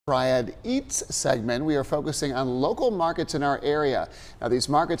Triad Eats segment, we are focusing on local markets in our area. Now, these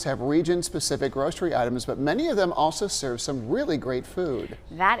markets have region-specific grocery items, but many of them also serve some really great food.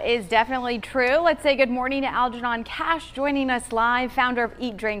 That is definitely true. Let's say good morning to Algernon Cash, joining us live, founder of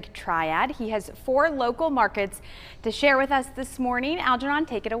Eat Drink Triad. He has 4 local markets to share with us this morning. Algernon,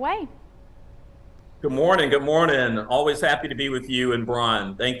 take it away. Good morning. Good morning. Always happy to be with you and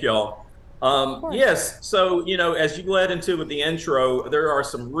Brian. Thank y'all. Yes, so, as you led into with the intro, there are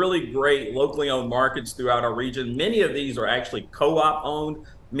some really great locally owned markets throughout our region. Many of these are actually co-op owned,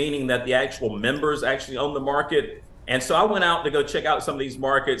 meaning that the actual members actually own the market. And so I went out to go check out some of these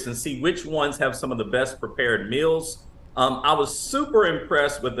markets and see which ones have some of the best prepared meals. I was super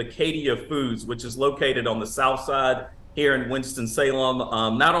impressed with Acadia Foods, which is located on the south side here in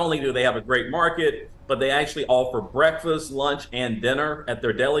Winston-Salem. Not only do they have a great market, but they actually offer breakfast, lunch, and dinner at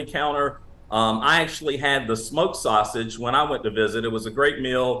their deli counter. I actually had the smoked sausage when I went to visit. It was a great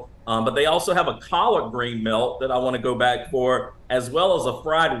meal, but they also have a collard green melt that I want to go back for, as well as a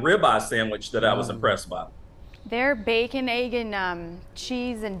fried ribeye sandwich that I was impressed by. Their bacon, egg, and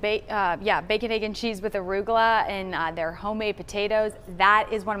cheese and bacon, egg, and cheese with arugula and their homemade potatoes.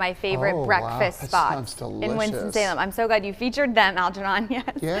 That is one of my favorite breakfast spots in Winston-Salem. I'm so glad you featured them, Algernon. Yes.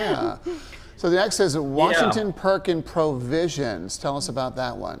 Yeah. So the next is Washington Perk and Provisions. Tell us about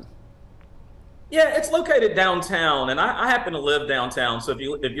that one. Yeah, it's located downtown, and I happen to live downtown. So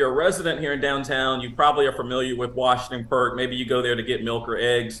if you're a resident here in downtown, you probably are familiar with Washington Perk. Maybe you go there to get milk or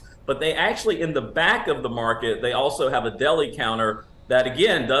eggs. But they actually, in the back of the market, they also have a deli counter that,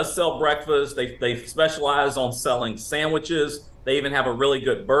 again, does sell breakfast. They specialize on selling sandwiches. They even have a really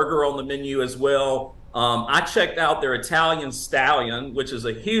good burger on the menu as well. I checked out their Italian Stallion, which is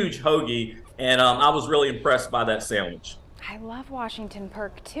a huge hoagie, and I was really impressed by that sandwich. I love Washington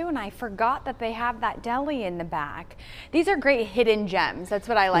Perk too, and I forgot that they have that deli in the back. These are great hidden gems. That's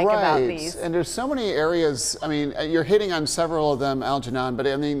what I like about these. And there's so many areas. I mean, you're hitting on several of them, Algernon, but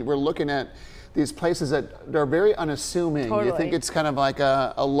I mean, we're looking at these places that they're very unassuming. Totally. You think it's kind of like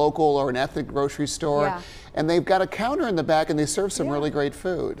a local or an ethnic grocery store, and they've got a counter in the back and they serve some really great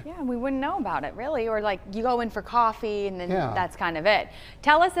food. Yeah, we wouldn't know about it really, or like you go in for coffee and then that's kind of it.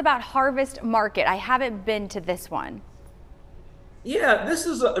 Tell us about Harvest Market. I haven't been to this one. Yeah, this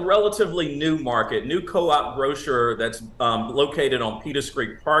is a relatively new market, new co-op grocer that's located on Peters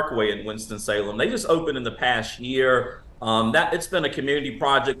Creek Parkway in Winston-Salem. They just opened in the past year. It's been a community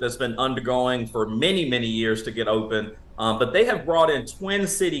project that's been undergoing for many, many years to get open. But they have brought in Twin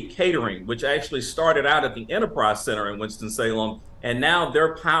City Catering, which actually started out at the Enterprise Center in Winston-Salem. And now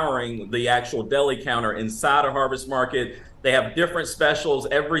they're powering the actual deli counter inside of Harvest Market. They have different specials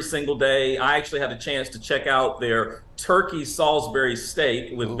every single day. I actually had a chance to check out their turkey Salisbury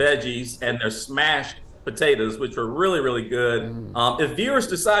steak with veggies and their smashed potatoes, which are really, really good. If viewers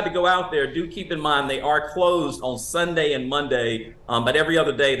decide to go out there, do keep in mind they are closed on Sunday and Monday, but every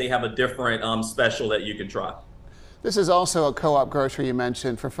other day they have a different special that you can try. This is also a co-op grocery you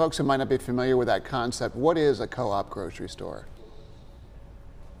mentioned. For folks who might not be familiar with that concept, what is a co-op grocery store?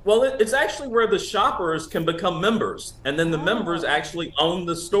 Well, it's actually where the shoppers can become members, and then the members actually own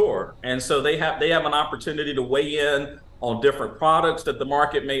the store. And so they have an opportunity to weigh in on different products that the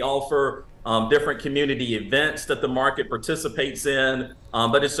market may offer, different community events that the market participates in.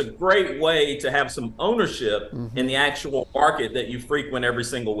 But it's a great way to have some ownership in the actual market that you frequent every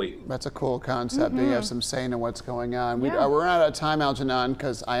single week. That's a cool concept. You have some say in what's going on. We're out of time, Algernon,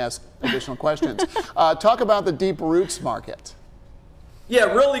 because I asked additional questions. Talk about the Deep Roots Market. Yeah,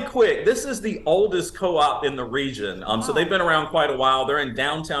 really quick. This is the oldest co-op in the region. So they've been around quite a while. They're in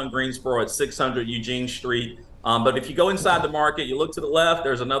downtown Greensboro at 600 Eugene Street. But if you go inside the market, you look to the left,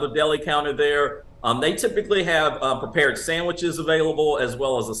 there's another deli counter there. They typically have prepared sandwiches available, as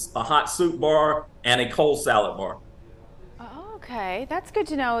well as a hot soup bar and a cold salad bar. Okay, that's good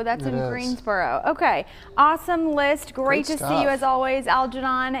to know. That's in Greensboro. Okay, awesome list. Great to see you as always,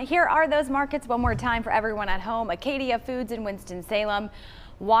 Algernon. Here are those markets one more time for everyone at home. Acadia Foods in Winston-Salem,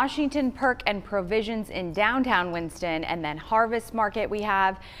 Washington Perk and Provisions in downtown Winston, and then Harvest Market we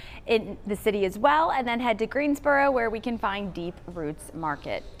have in the city as well, and then head to Greensboro where we can find Deep Roots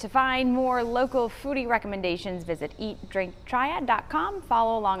Market. To find more local foodie recommendations, visit eatdrinktriad.com.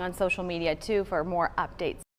 Follow along on social media too for more updates.